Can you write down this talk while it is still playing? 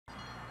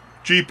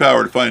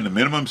G-power to find the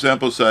minimum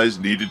sample size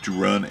needed to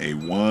run a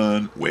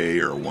one-way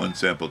or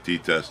one-sample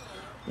t-test.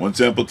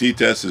 One-sample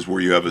t-test is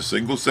where you have a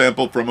single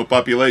sample from a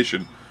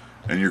population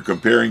and you're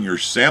comparing your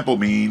sample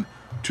mean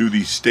to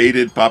the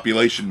stated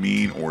population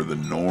mean or the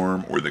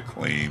norm or the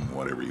claim,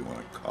 whatever you want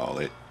to call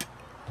it.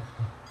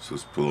 So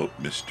let's pull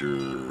up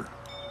Mr.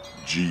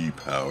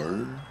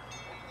 G-power.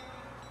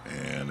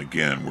 And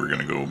again, we're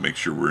going to go make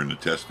sure we're in the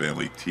test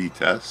family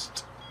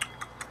t-test.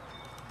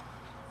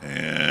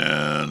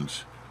 And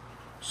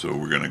so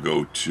we're going to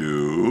go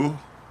to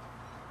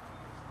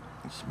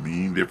what's the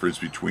mean difference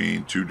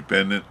between two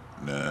dependent?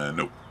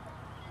 Nope.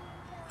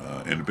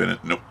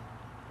 Independent? Nope.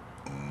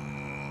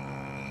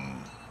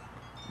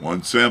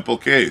 One sample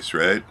case,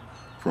 right?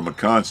 From a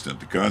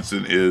constant. The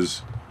constant is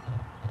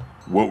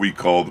what we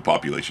call the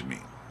population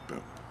mean.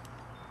 Boom.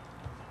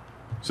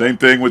 Same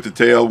thing with the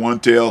tail, one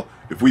tail.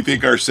 If we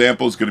think our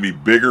sample is going to be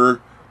bigger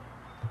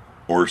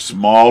or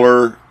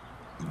smaller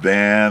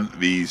than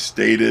the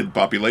stated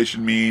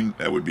population mean,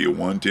 that would be a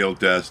one-tailed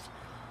test.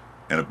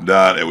 And if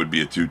not, it would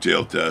be a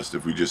two-tailed test.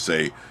 If we just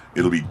say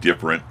it'll be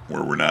different,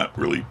 where we're not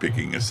really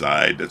picking a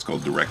side, that's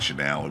called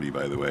directionality,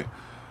 by the way.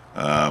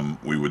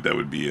 That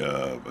would be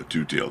a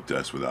two-tailed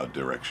test without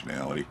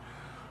directionality.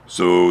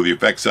 So the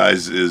effect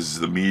size is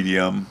the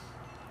medium.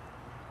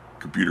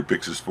 Computer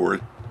picks it for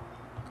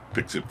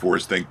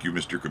us. Thank you,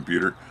 Mr.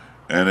 Computer.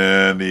 And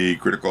then the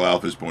critical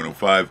alpha is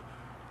 0.05.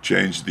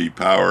 Change the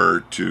power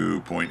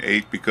to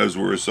 0.8 because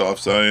we're a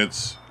soft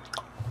science.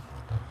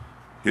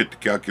 Hit the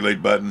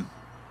calculate button.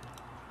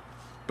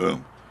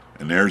 Boom.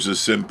 And there's as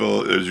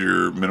simple as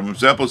your minimum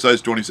sample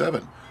size,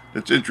 27.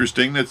 That's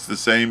interesting. That's the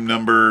same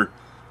number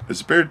as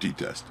the paired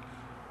t-test.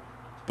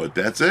 But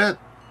that's it.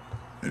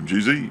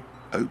 MGZ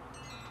out.